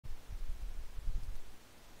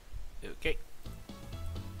Okay.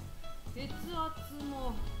 血圧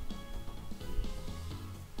も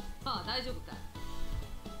ああ大丈夫か。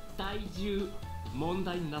体重問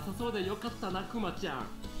題なさそうでよかったなクマちゃん。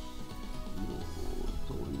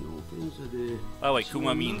 By the way,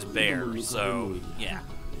 Kuma means bear, so yeah.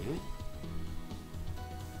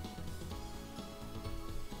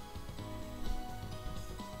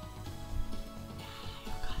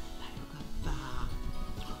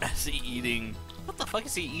 Is he eating? What the fuck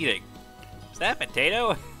is he eating? Is that a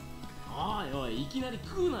potato? おいおいいきなり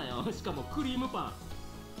食うなよ。しかもクリームパン。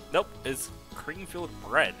 Nope, it's cream-filled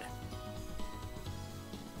bread.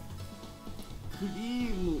 クリ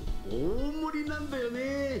ーム大盛りなんだよ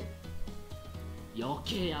ね。余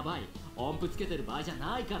計やばい。音符つけてる場合じゃ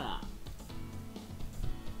ないから。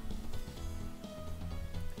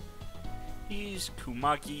 He's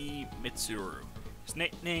Kumaki Mitsuru. His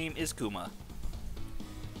nickname is Kuma.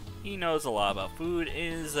 He knows a lot about food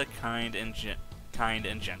and is a kind and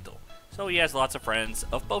gentle. So he has lots of friends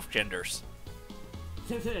of both genders.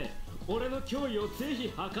 先生、俺の脅威をぜ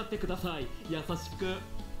ひ測ってください。優しく。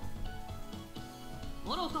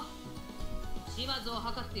もろうか。島津を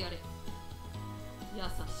測ってやれ。優しい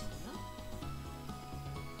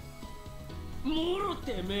な。もろ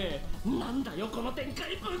てめえ、なんだよこの展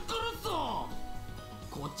開、ぶっ殺すぞ。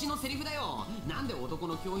こっちのセリフだよ。なんで男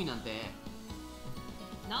の脅威なんて。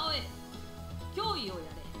直江、脅威をやれ。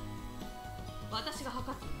私が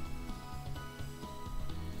測って。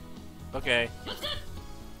 Okay.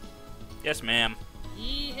 Yes, ma'am.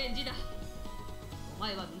 いい返事だ。お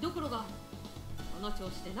前は見どころがある。この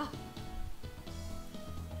調子でな。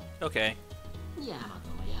 Okay. ヤマト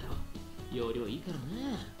の野郎、容量いいからな。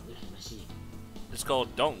羨ましい。 It's called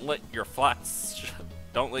Don't Let Your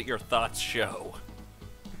Don't Let Your Thoughts Show.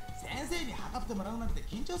 先生に測ってもらうなんて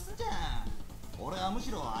緊張すんじゃん。俺はむ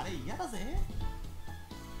しろあれ嫌だぜ。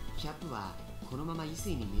キャップはこのまま異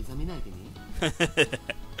性に目覚めないでね。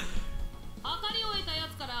測り終えたや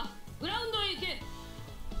つからグラウンドへ行け。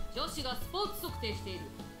女子がスポーツ測定している。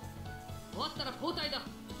終わったら交代だ。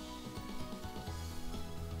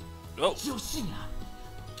 Oh. 女子が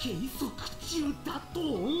計測中だ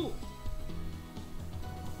と。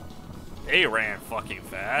 They ran fucking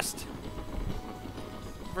fast.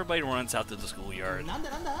 Everybody runs out to the schoolyard. なんだ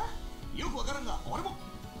なんだよくわからんが俺も。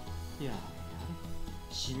いや、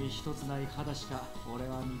シミ一つない肌しか俺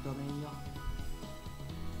は認めんよ。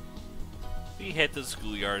 We head to the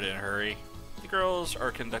schoolyard in a hurry. The girls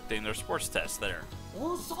are conducting their sports tests there.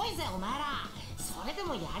 遅いぜお前ら。それで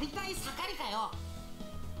もやりたい盛りかよ。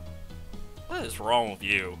 What is wrong with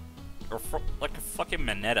you? You're like a fucking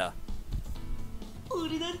Mineta.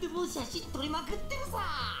 俺なんてもう写真撮りまくってるさ。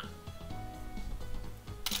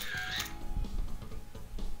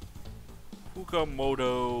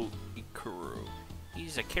 Fukamoto Ikuru.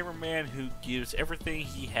 He's a cameraman who gives everything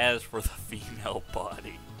he has for the female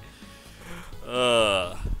body.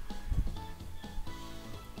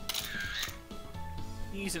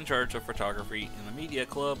 He's in charge of photography in the media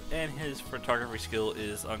club, and his photography skill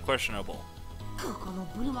is unquestionable. ここの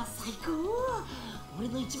ブルマ最高。俺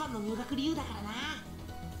の一番の入学理由だからな。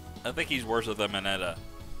 I think he's worse than Mineta.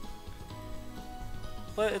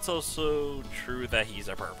 But it's also true that he's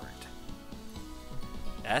a pervert.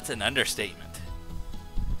 That's an understatement.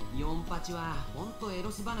 4八はほんとエ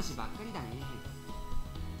ロス話ばっかりだね。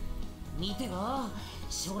見てろ、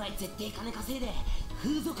将来絶対金稼いで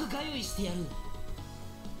風俗通いしてやる。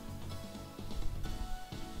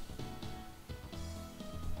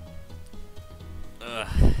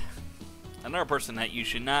 Another person that you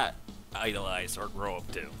should not idolize or grow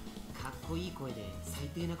up to. かっこいい声で最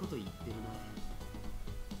低なこと言ってる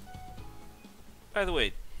な。 By the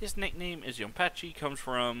way, his nickname is Yonpachi, comes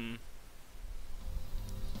from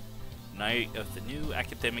night of the new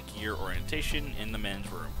academic year orientation in the men's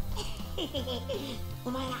room.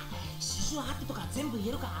 お前ら、刺繍貼ってとか全部言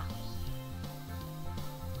えるか？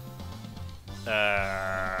普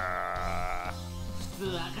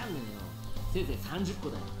通わかんねえよ。せいぜい30個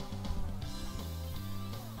だよ。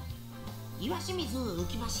岩清水、浮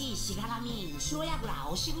き橋、しがらみ、後ろやぐら、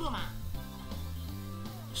押し車。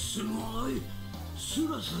すごい。ス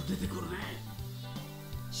ラスラ出てくるね。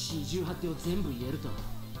48手を全部言えると。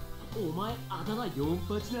お前あだ名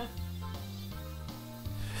48な。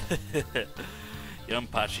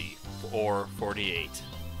Yonpachi, or 48.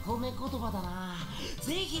 褒め言葉だな。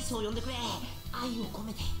ぜひそう呼んでくれ。愛を込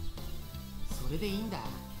めて。それでいいんだ。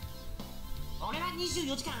俺は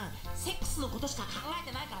24時間セックスのことしか考え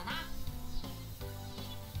てないからな。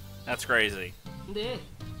 That's crazy. で、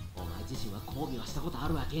お前自身は交尾はしたことあ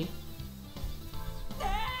るわけ？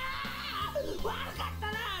悪かった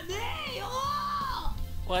な、ねえよ。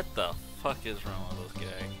What the fuck is wrong with this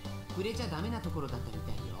guy? 触れちゃダメなところだったみ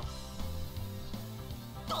たいよ。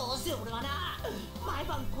どうせ俺はな毎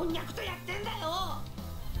晩こんにゃくとやってんだよ。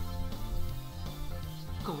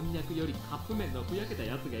こんにゃくよりカップ麺のふやけた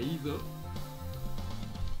やつがいいぞ。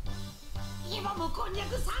今もこんにゃ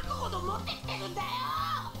く3個ほど持ってきてるんだよ。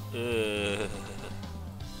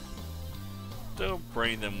Don't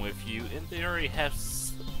bring them with you, and they already have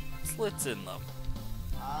slits in them.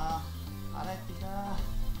 ああ、腹減ってきた。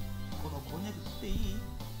このこんにゃく食っていい？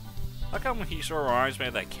 How come he sort of reminds me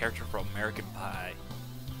of that character from American Pie?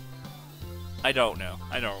 I don't know.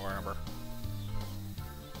 I don't remember.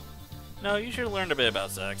 No, you should learn a bit about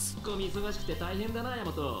sex. ゴミ忙しくて大変だな、ヤ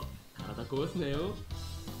マト。体壊すなよ。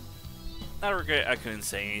I regret I couldn't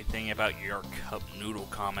say anything about your cup noodle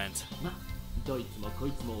comment. ま、どいつもこ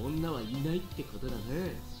いつも女はいないってことだ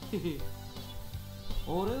ね。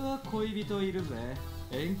俺は恋人いるぜ。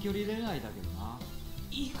遠距離恋愛だけどな。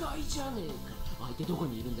意外じゃねえか。相手どこ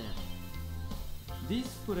にいるんだよ。ディ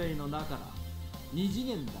スプレイの中だ。二次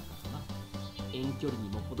元だからな。遠距離に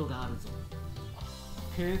も程があるぞ。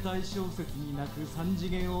携帯小説に泣く三次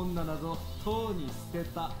元女などとうに捨て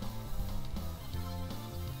た。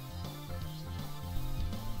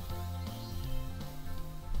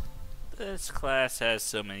This class has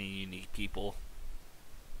so many unique people.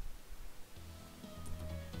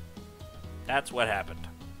 That's what happened.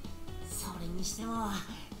 それにしても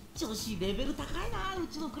女子レベル高いな、う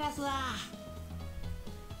ちのクラスは。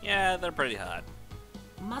 Yeah, they're pretty hot.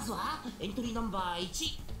 まずはエントリーナンバー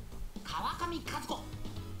1、川上和子。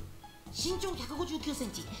身長159セ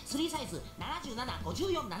ンチ、スリーサイズ77、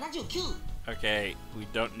54、79。 Okay, we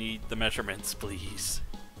don't need the measurements, please.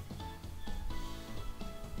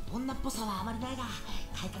 女っぽさはあまりないが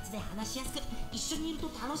快活で話しやすく、一緒にいる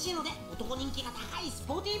と楽しいので男人気が高いス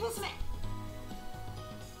ポーティー娘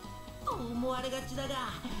と思われがちだが、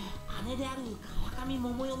姉である川上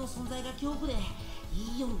桃代の存在が恐怖で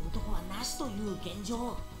言い寄る男はなしという現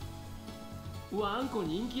状。ワンコ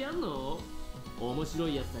人気あんの？面白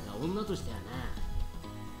いやつだが女としてはな。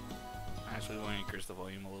 Actually, want to increase the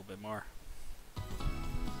volume a little bit more.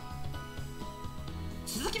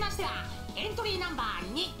 続きましてはエントリーナンバ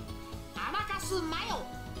ー2、甘粕マヨ。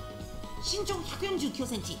身長149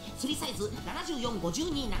センチ、スリーサイズ74、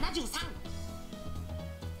52、73。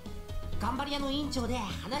頑張り屋の委員長で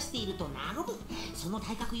話していると和む、その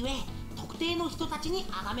体格ゆえ特定の人たちに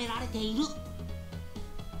崇められている。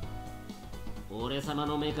俺様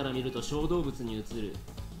の目から見ると小動物に映る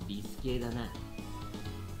リス系だな。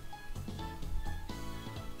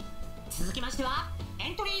続きましてはエ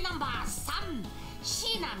ントリーナンバー3、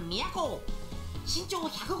椎名都。身長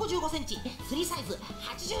155センチ、スリーサイズ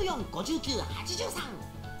84、59、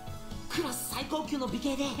83。クラス最高級の美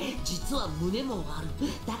形で実は胸もある。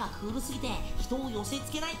だがクールすぎて人を寄せ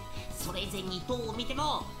つけない。それ以前にどう見て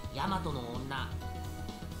もヤマトの女。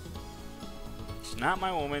 She's not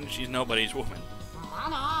my woman, she's nobody's woman. まあ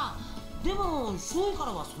な、でも周囲か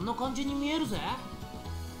らはそんな感じに見えるぜ。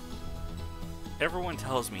 Everyone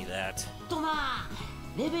tells me that. とまあ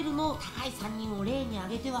レベルの高い3人を例に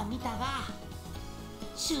挙げてはみたが、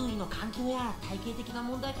周囲の環境や体系的な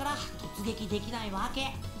問題から突撃できないわけ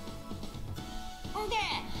で、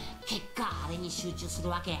結果あれに集中する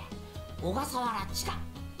わけ。小笠原千佳。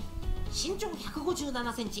身長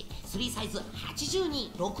157センチ、スリーサイズ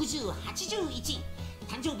82、60、81。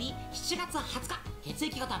誕生日7月20日、血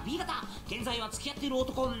液型 B 型。現在は付き合っている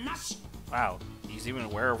男なし。 Wow, he's even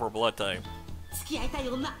aware of her blood type. 付き合いたい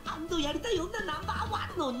女&やりたい女ナンバー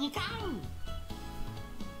1の2冠。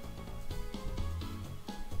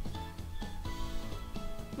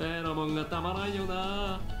フェロモンがたまらんよ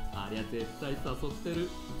な。ありゃ絶対誘ってる。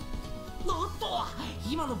おっと、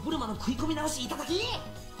今のブルマの食い込み直しいただき。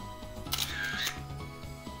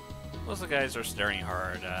 Most of the guys are staring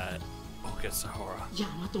hard at Okasawa. ヤ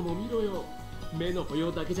マトも見ろよ。目の保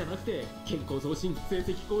養だけじゃなくて健康増進、成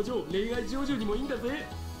績向上、恋愛成就にもいいんだぜ。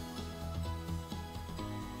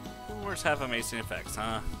Rumors have amazing effects,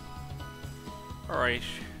 huh? Alright,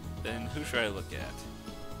 then who should I look at?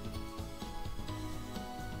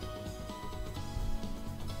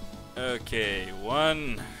 Okay,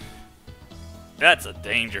 one. That's a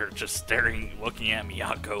danger. Just staring, looking at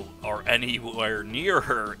Miyako or anywhere near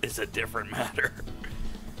her is a different matter.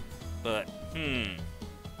 But,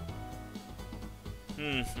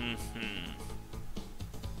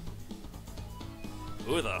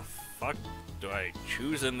 Who the fuck do I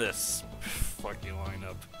choose in this fucking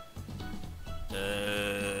lineup?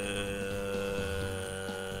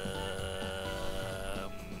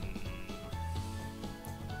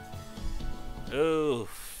 Oh,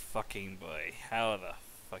 fucking boy. How the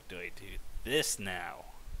fuck do I do this now?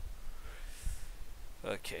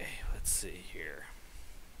 Okay, let's see here.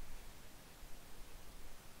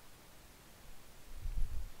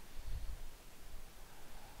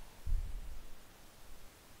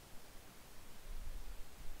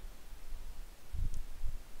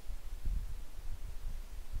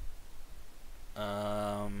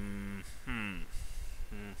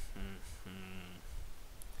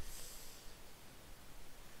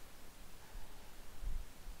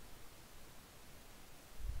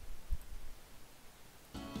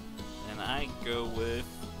 And I go with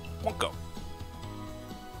Wonko.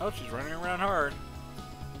 Oh, she's running around hard.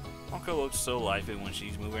 Wonko looks so lively when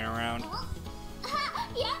she's moving around. あ、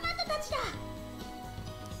ヤマトたちだ。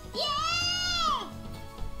イエ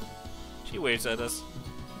ーイ。 She waves at us.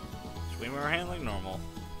 She's waving her hand like normal.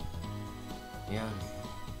 やね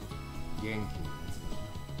元気なやつだ。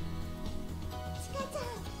チカちゃん、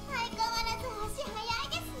相変わらず足早い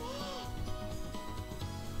ですね。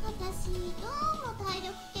私、どうも体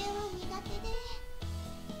力系は苦手で、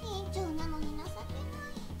委員長なのに情けな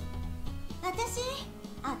い。私、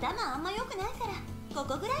頭あんま良くないから、こ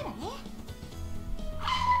こぐらいはね。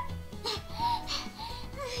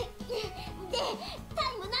で、タイ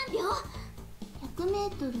ム何秒 ?100 メー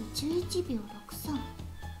トル11秒63。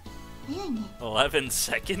早いね。11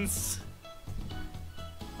 seconds?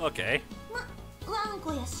 Okay. ワン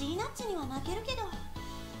コやシーナッチには負けるけど、そ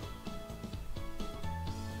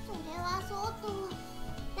れはそうと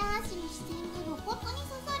男子の視線が露骨に刺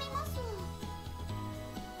さります。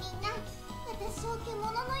みんな私を獣の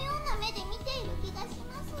ような目で見ている気がし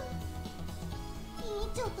ます。委員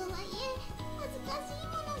長とはいえ恥ずかしい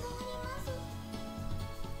ものがあります。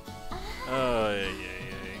Oh, yeah,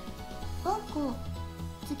 yeah, ワンコ、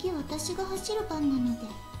次私が走る番なので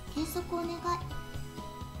計測お願い。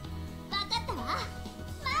分かったわ。ま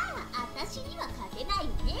あ私には勝てない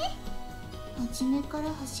よね。初めか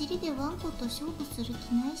ら走りでワンコと勝負する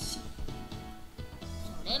気ないし。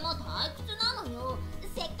それも退屈なのよ。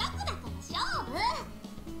せっかくだから勝負。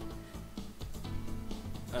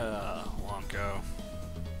Wonko.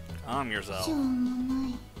 Calm し yourself. ょうもな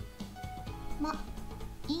い。ま、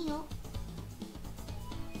いいよ。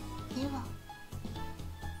では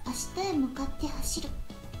明日へ向かって走る。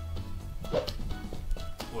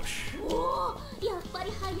 Whoosh. おお、やっぱ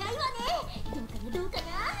り速いわね。どうかなどうかな。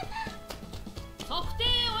測定を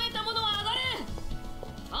終えたものは上がれ。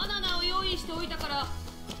バナナを用意しておいたから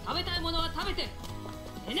食べたいものは食べて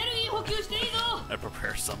エネルギー補給していいぞ。 I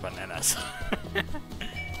prepare some bananas. バナ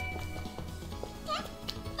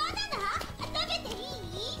ナ食べていい？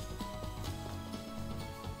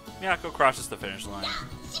 Miyako crosses the finish line.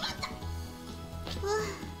 しまった。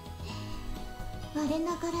我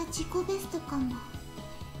ながら自己ベストかも。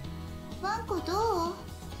ワンコどう？ご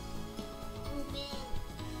めん、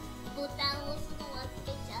ボタンを押すの忘れち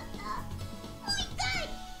ゃった。もう一回。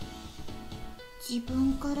自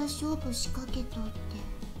分から勝負仕掛けといて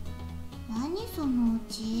何そのう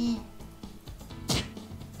ち。ご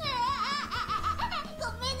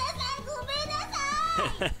めんなさいごめんな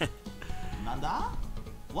さい。なんだ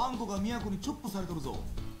ワンコが都にチョップされとるぞ。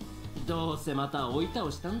どうせまた追い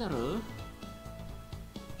倒したんだろ。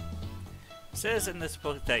 It says in this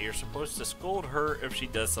book that you're supposed to scold her if she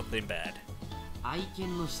does something bad. 愛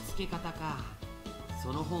犬のしつけ方か。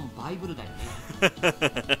その本バイブルだよね。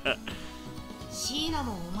シーナ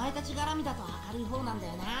もお前たち絡みだと明るい方なんだ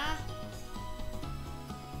よな。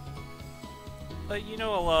 But you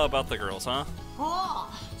know a lot about the girls, huh? ああ、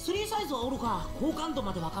3サイズはおるか好感度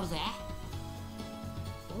までわかるぜ。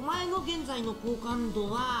お前の現在の好感度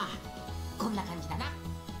はこんな感じだな。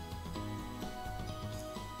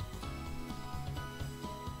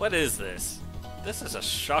 What is this? This is a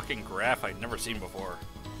shocking graph I've never seen before.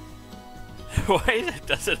 Why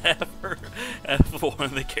does it have one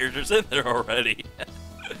of the characters in there already?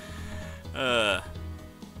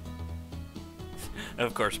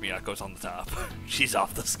 Of course, Miyako's on the top. She's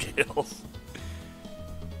off the scales.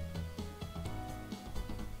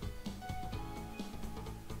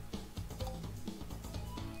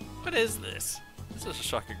 What is this? This is a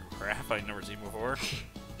shocking graph I've never seen before.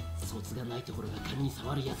 卒がないところが髪に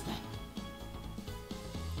触るやつだ。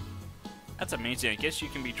 That's amazing. I guess you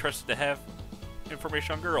can be trusted to have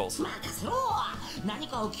information on girls. 任せろ。何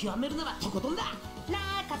かを極めるならとことんだ。な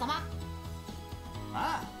あ、風間。あ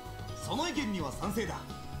あ、その意見には賛成だ。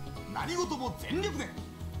何事も全力で。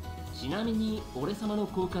ちなみに俺様の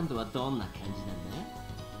好感度はどんな感じなんだ？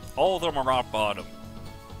 All of them are rock bottom.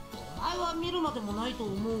 お前は見るまでもないと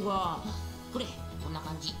思うが、これこんな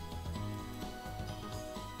感じ。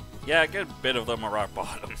 Yeah, a good bit of them are rock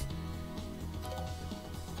bottom.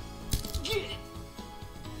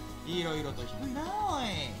 いろいろと低いなおい。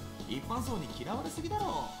一般層に嫌われすぎだ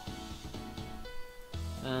ろ。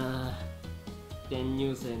ああ、転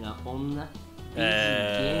入生が女美人限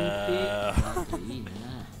定だといいな。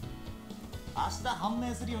明日判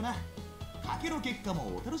明するよな。賭けの結果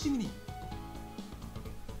もお楽しみに。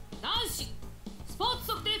男子スポー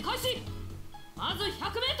ツ測定開始。まず 100m。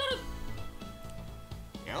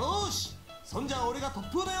 よーし、そんじゃ俺が突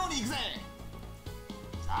風のように行くぜ。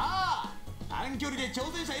さあ、短距離で挑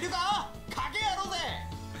戦者いるか。賭けやろうぜ。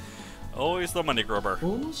 Always the money grubber.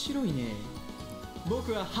 面白いね。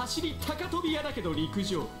僕は走り高跳び屋だけど陸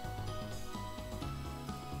上。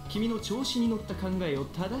君の調子に乗った考えを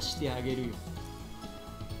正してあげるよ。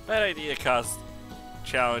 Bad idea caused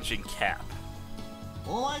challenging cap.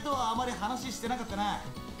 お前とはあまり話してなかったな。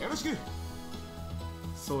よろしく。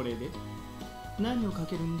それで何をか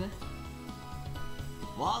けるんだ。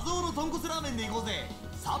和蔵の豚骨ラーメンで行こうぜ。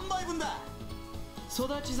3杯分だ。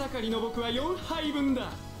育ち盛りの僕は4杯分だ。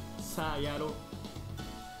さあやろう。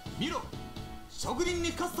見ろ、職人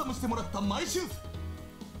にカスタムしてもらったマイシューズ。フ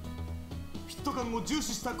ィット感を重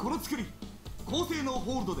視したこの作り。高性能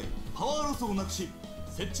ホールドでパワーロスをなくし、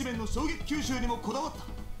接地面の衝撃吸収にもこだわった。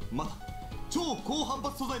また超高反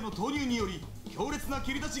発素材の投入により強烈な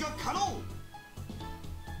蹴り出しが可能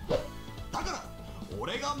だから、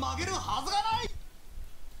俺が曲げるはずがない。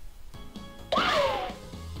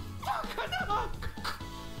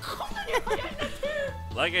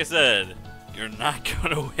 Like I said, you're not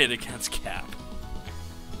gonna win against Cap.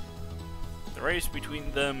 The race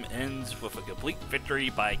between them ends with a complete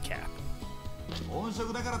victory by Cap. 本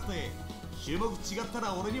職だからって種目違った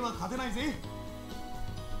ら俺には勝てないぜ。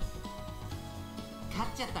勝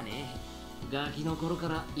っちゃったね。ガキの頃か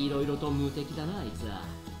らいろいろと無敵だなあいつは。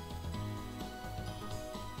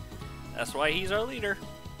 That's why he's our leader.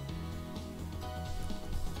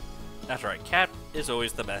 That's right, Cap is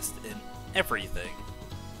always the best in everything.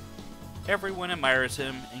 Everyone admires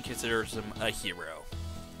him and considers him a hero.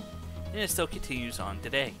 And it still continues on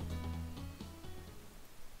today.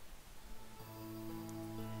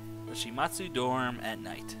 The Shimatsu dorm at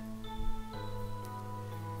night.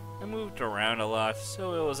 I moved around a lot,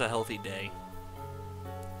 so it was a healthy day.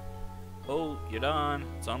 Oh, Yadon,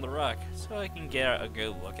 it's on the rock, so I can get a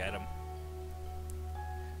good look at him.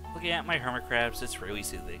 Looking at my hermit crabs, it's really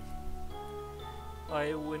soothing.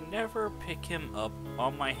 I would never pick him up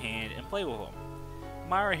on my hand and play with him.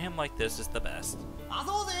 Admire him like this is the best. 遊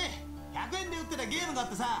ぼうぜ。100円で売ってたゲームがあっ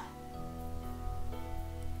てさ。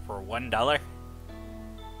 For $1?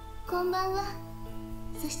 こんばんは。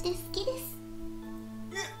そして好きです。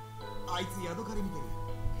あいつヤドカリ見てる。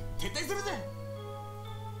撤退するぜ。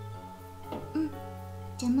うん。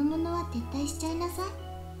邪魔者は撤退しちゃいなさい。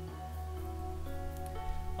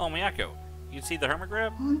 Oh, Miyako, you see the hermit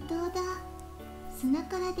crab? 本当だ。砂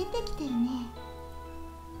から出てきてるね。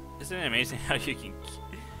 Isn't it amazing how you can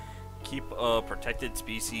keep a protected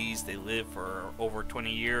species? They live for over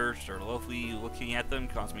 20 years. They're lovely. Looking at them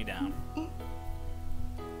calms me down.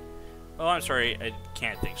 Oh, I'm sorry. I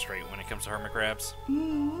can't think straight when it comes to hermit crabs. うう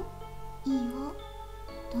ん。いいよ。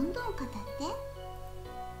どんどん語って。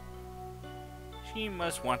 She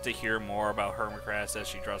must want to hear more about hermit crabs as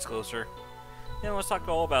she draws closer. Then let's talk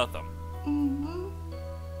all about them. うんうん。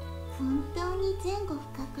本当に前後不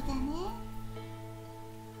覚だね。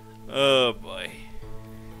 Oh boy.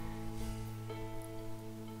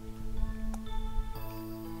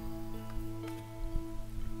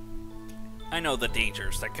 I know the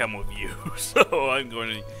dangers that come with you, so I'm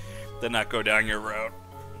going to not go down your route.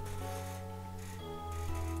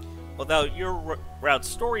 Although your route's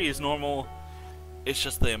story is normal, it's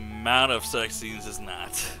just the amount of sex scenes is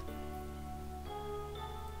not.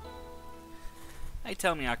 I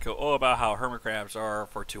tell Miyako all about how hermit crabs are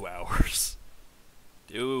for 2 hours.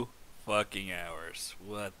 2 fucking hours.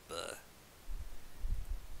 What the...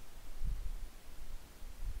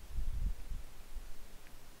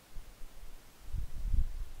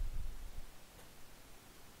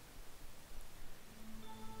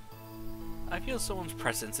 I feel someone's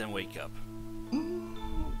presence and wake up.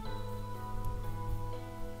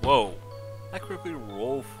 Whoa. I quickly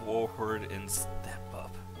roll forward and step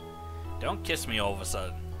up. Don't kiss me all of a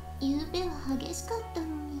sudden. ゆうべは激しかったの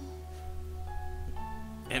に。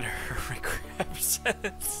 In her crab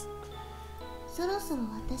sense. そろそろ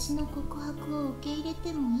私の告白を受け入れ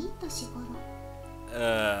てもいい年頃。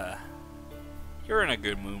You're in a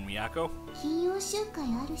good mood, Miyako. 金曜集会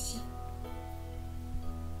あるし。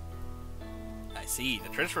 I see. The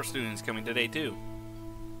transfer student's coming today too.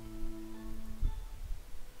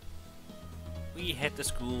 We head to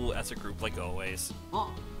school as a group like always. あ、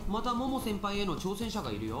またモモ先輩への挑戦者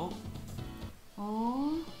がいるよ。お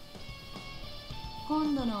ー、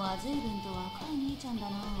殿は随分と若い兄ちゃんだ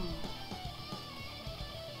な。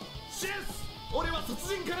シェス、俺は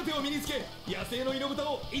殺人空手を身につけ、野生のイノブタ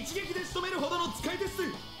を一撃で仕留めるほどの使い手っす。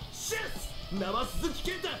シェス、名は鈴木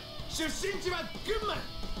健太、出身地は群馬。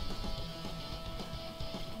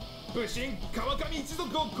武神川上一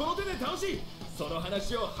族をこの手で倒し、その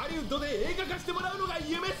話をハリウッドで映画化してもらうのが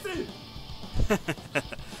夢っす。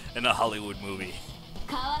In a Hollywood movie.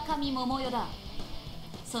 川上桃代だ。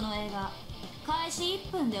その映画開始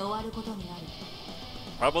1分で終わることになる。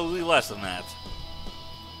 Probably less than that.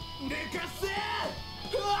 でかせー、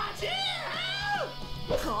うわちー、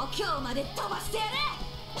故郷まで飛ばしてやれ。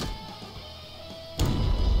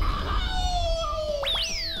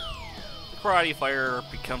The karate fighter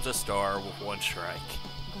becomes a star with one strike.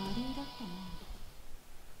 我流だったな。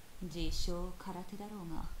自称空手だろ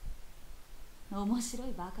うが面白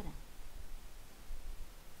いバカだ。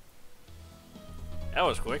That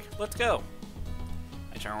was quick. Let's go.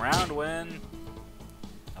 I turn around when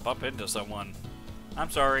I bump into someone. I'm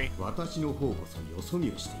sorry. 私の方こそよそ見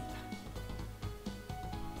をしていた。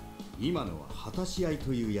今のは果たし合い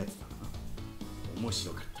というやつだな。面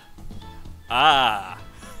白かった。Ah,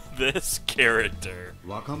 this character.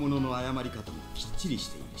 若者の謝り方もきっちりし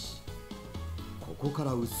ているし、ここか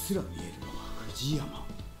らうっすら見えるのは藤山。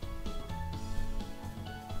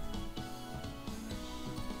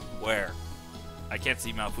Where? I can't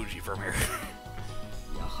see Mount Fuji from here.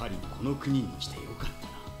 やはりこの国に来てよかった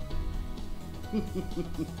な。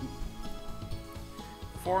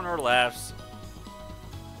Foreigner laughs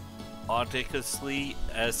audaciously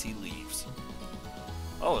as he leaves.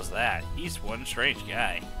 What was that? He's one strange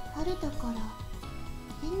guy. 春だから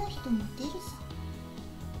変な人も出るさ。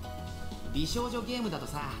美少女ゲームだと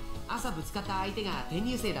さ、朝ぶつかった相手が転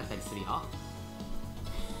入生だったりするよ。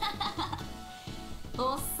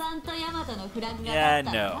おっさんとヤマトのフラグが Yeah, 立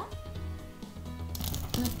ったんだ。 no.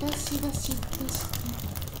 私が嫉妬して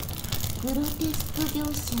プロテスト業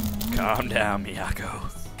者の Calm down, Miyako.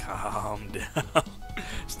 Calm down.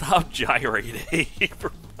 Stop gyrating,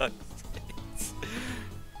 for fuck's sakes.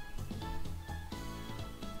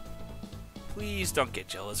 Please don't get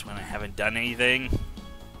jealous when I haven't done anything.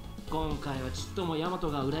 今回はちっともヤマト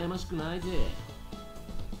が羨ましくないぜ。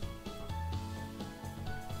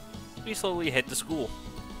We slowly head to school.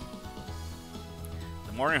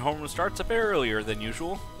 The morning homeroom starts a bit earlier than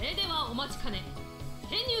usual. それではお待ちかね、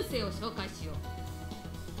転入生を紹介しよ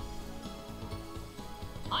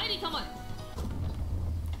う。入りたまえ。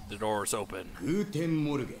 The doors open. グーテン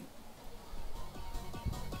モルゲン。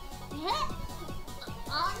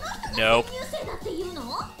あの人 Nope. が転入生だっていうの？ち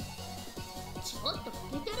ょっと欠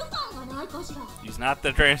けてる感がないかしら。 He's not the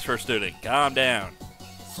transfer student. Calm down.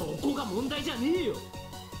 そこが問題じゃねえよ。ほ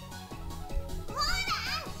ら、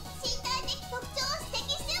身体的特徴を指摘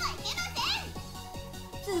してはいけませ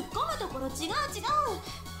ん。突っ込むところ違う。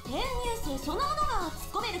転入生そのものが突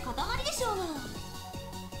っ込める塊でしょうが。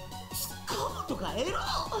突っ込むとかエロ。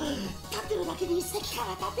立ってるだけで一席か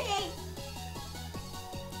ら立て。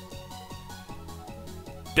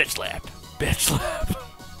 Bitch slapped. Bitch slapped.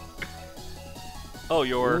 Oh,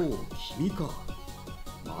 you're. おお、君か。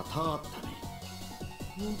また会ったね。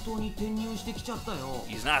本当に転入してきちゃったよ。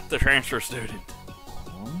 He's not the transfer student.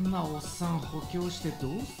 こんなおっさん補強してど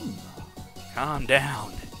うすんだ。 Calm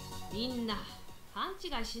down. みんな勘違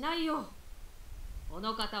いしないよ。こ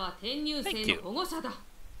の方は転入生の保護者だ。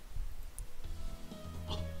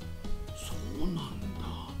そうなんだ。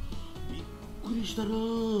びっくりしたな。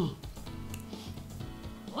ほ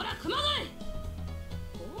ら、熊谷。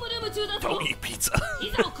ホームルーム中だぞ。 Don't eat pizza. ピ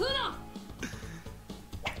ザを食うな。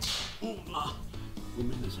あ、ご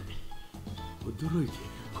めんなさい。驚いて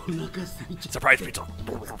お腹空いちゃった。 Surprise pizza.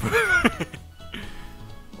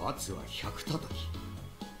 罰は100叩き。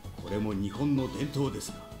これも日本の伝統で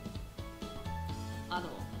すが。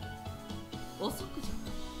遅くじゃ。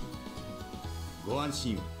ご安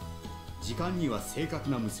心を。時間には正確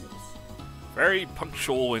な娘です。 Very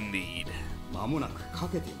punctual indeed. 間もなくか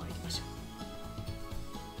けてまいりましょ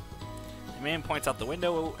The man points out the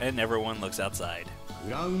window and everyone looks outside. う。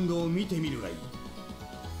グラウンドを見てみるがいい。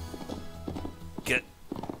Get.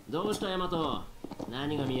 どうしたヤマト？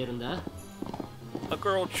何が見えるんだ？ A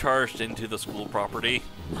girl charged into the school property.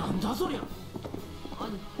 なんだそりゃ。何かあ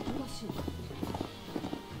るらし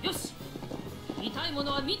い。よし。見たいも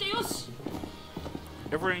のは見てよし。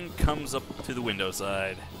 Everyone comes up to the window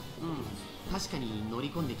side うん、確かに乗り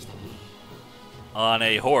込んできたね。 on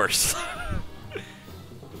a horse.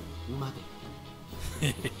 馬で。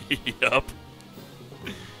 Yup.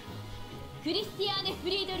 クリスティアーネ・フ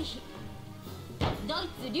リードリヒ、ドイ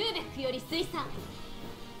ツ・リューベックより推産。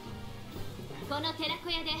この寺子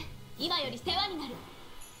屋で今より世話になる。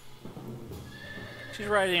She's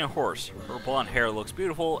riding a horse. Her blonde hair looks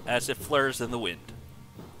beautiful as it flares in the wind.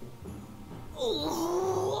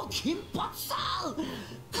 おお、金髪さん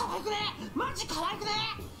可愛くねマジ可愛くね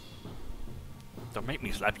Don't make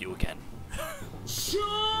me slap you again. しょ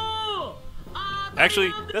ー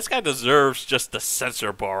Actually, this guy deserves just the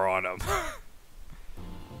censor bar on him.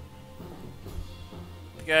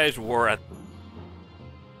 The guys were at...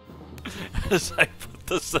 As I put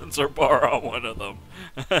the censor bar on one of them.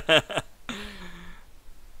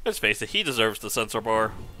 Let's face it, he deserves the censor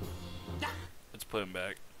bar. Let's put him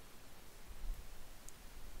back.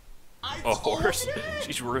 A horse?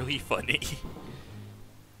 She's really funny.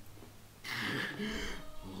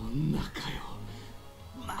 女かよ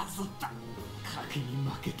まずった賭けに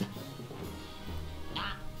負けた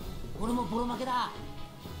あ、俺もボロ負けだ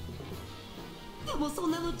でもそ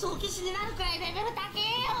んなの帳消しになるくらいレベル高え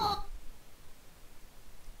よ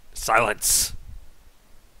Silence.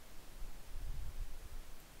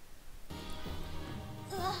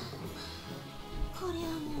 うわ、これは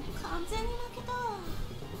もう完全に負けた。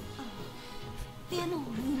でも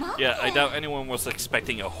馬って Yeah, I doubt anyone was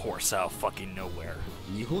expecting a horse out of fucking nowhere.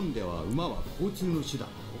 日本では馬は交通の手段だ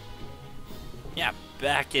ろ Yeah,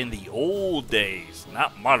 back in the old days,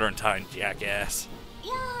 not modern time, jackass. い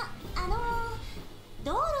や、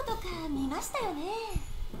道路とか見ましたよね。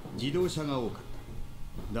自動車が多かっ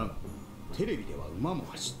ただがテレビでは馬も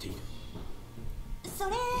走っているそ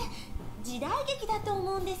れ時代劇だと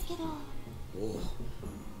思うんですけど。おお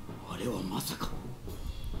あれはまさか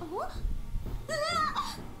うわ、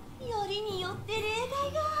よりによって例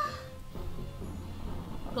外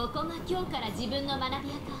が。ここが今日から自分の学び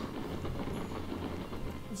屋か。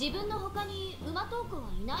自分の他に馬トークは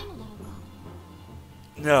いないのだろ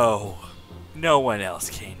うか。 No. No one else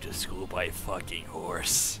came to school by a fucking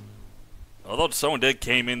horse. Although someone did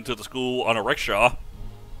came into the school on a rickshaw.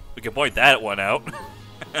 We can point that one out.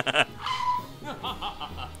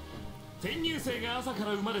 転入生が朝か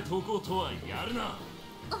ら馬で登校とはやるな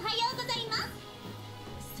おはようございます。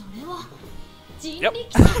それは人 Yep.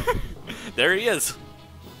 力車。 There he is.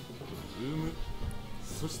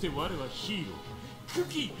 そして我はヒーロー久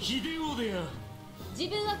喜秀夫である自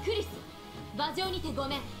分はクリス。馬上にてご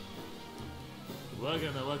めん。我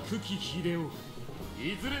が名は久喜秀夫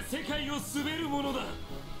いずれ世界を滑るものだ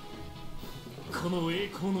この栄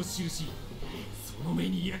光の印その目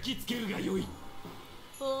に焼き付けるがよい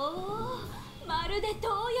おお、まるで遠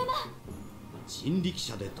山。人力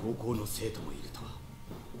車で登校の生徒もいるとは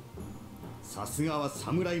さすがは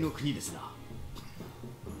侍の国ですな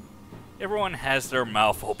Everyone has their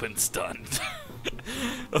mouth open stunned.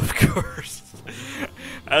 Of course.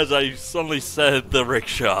 As I suddenly said the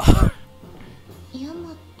rickshaw. ヤ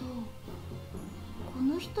マト、こ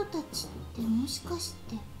の人たちってもしかし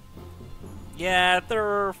て。 Yeah, there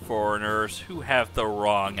are foreigners who have the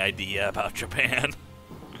wrong idea about Japan.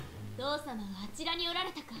 父様はあちらにおら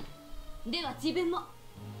れたか。では自分も。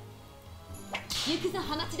行くぞ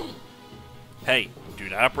浜千鳥。 Hey, do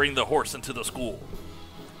not bring the horse into the school.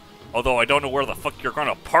 Although I don't know where the fuck you're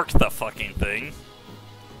gonna park the fucking thing.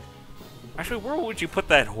 Actually, where would you put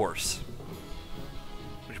that horse?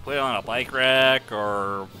 Would you put it on a bike rack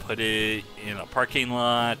or put it in a parking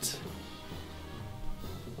lot?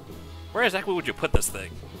 Where exactly would you put this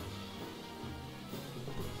thing?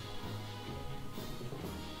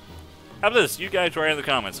 How about this? You guys write in the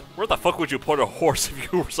comments. Where the fuck would you put a horse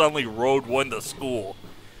if you suddenly rode one to school?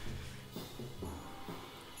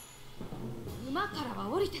 馬からは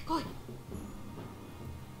降りてこい。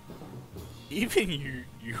 Even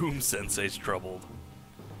Yum Sensei's troubled.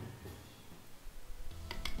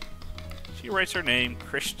 She writes her name,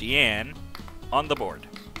 Christiane, on the board.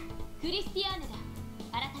 クリスティアーネだ。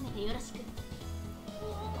改めてよろしく。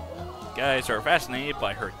 Guys are fascinated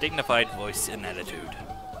by her dignified voice and attitude.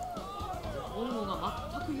 本語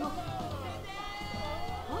が全くよ。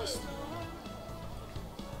愛した。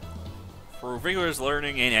 For vigorous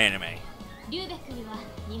learning in anime リューベックには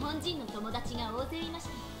日本人の友達が大勢いまし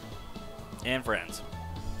た。 and friends.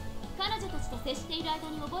 彼女たちと接している間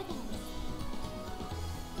に覚えたのです。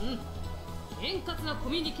うん。円滑なコ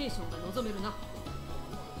ミュニケーションが望めるな。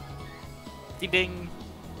 Ding ding.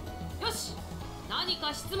 よし。何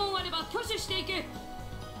か質問あれば挙手していけ。はい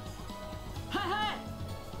は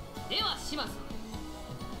い。では島さん、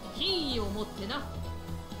品位を持ってな。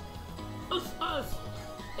おっすおっす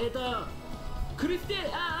クリステ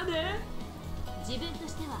アーネ自分と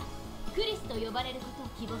してはクリスと呼ばれることを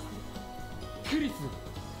希望する。クリス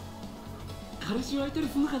彼氏はいたり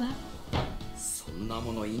するのかなそんな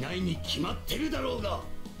ものいないに決まってるだろうが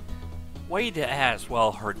Way to ask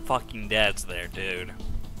while her fucking dad's there, dude.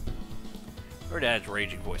 Her dad's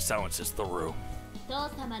raging voice silences the room. 父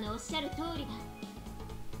様のおっしゃる通りだ。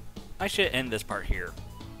 I should end this part here.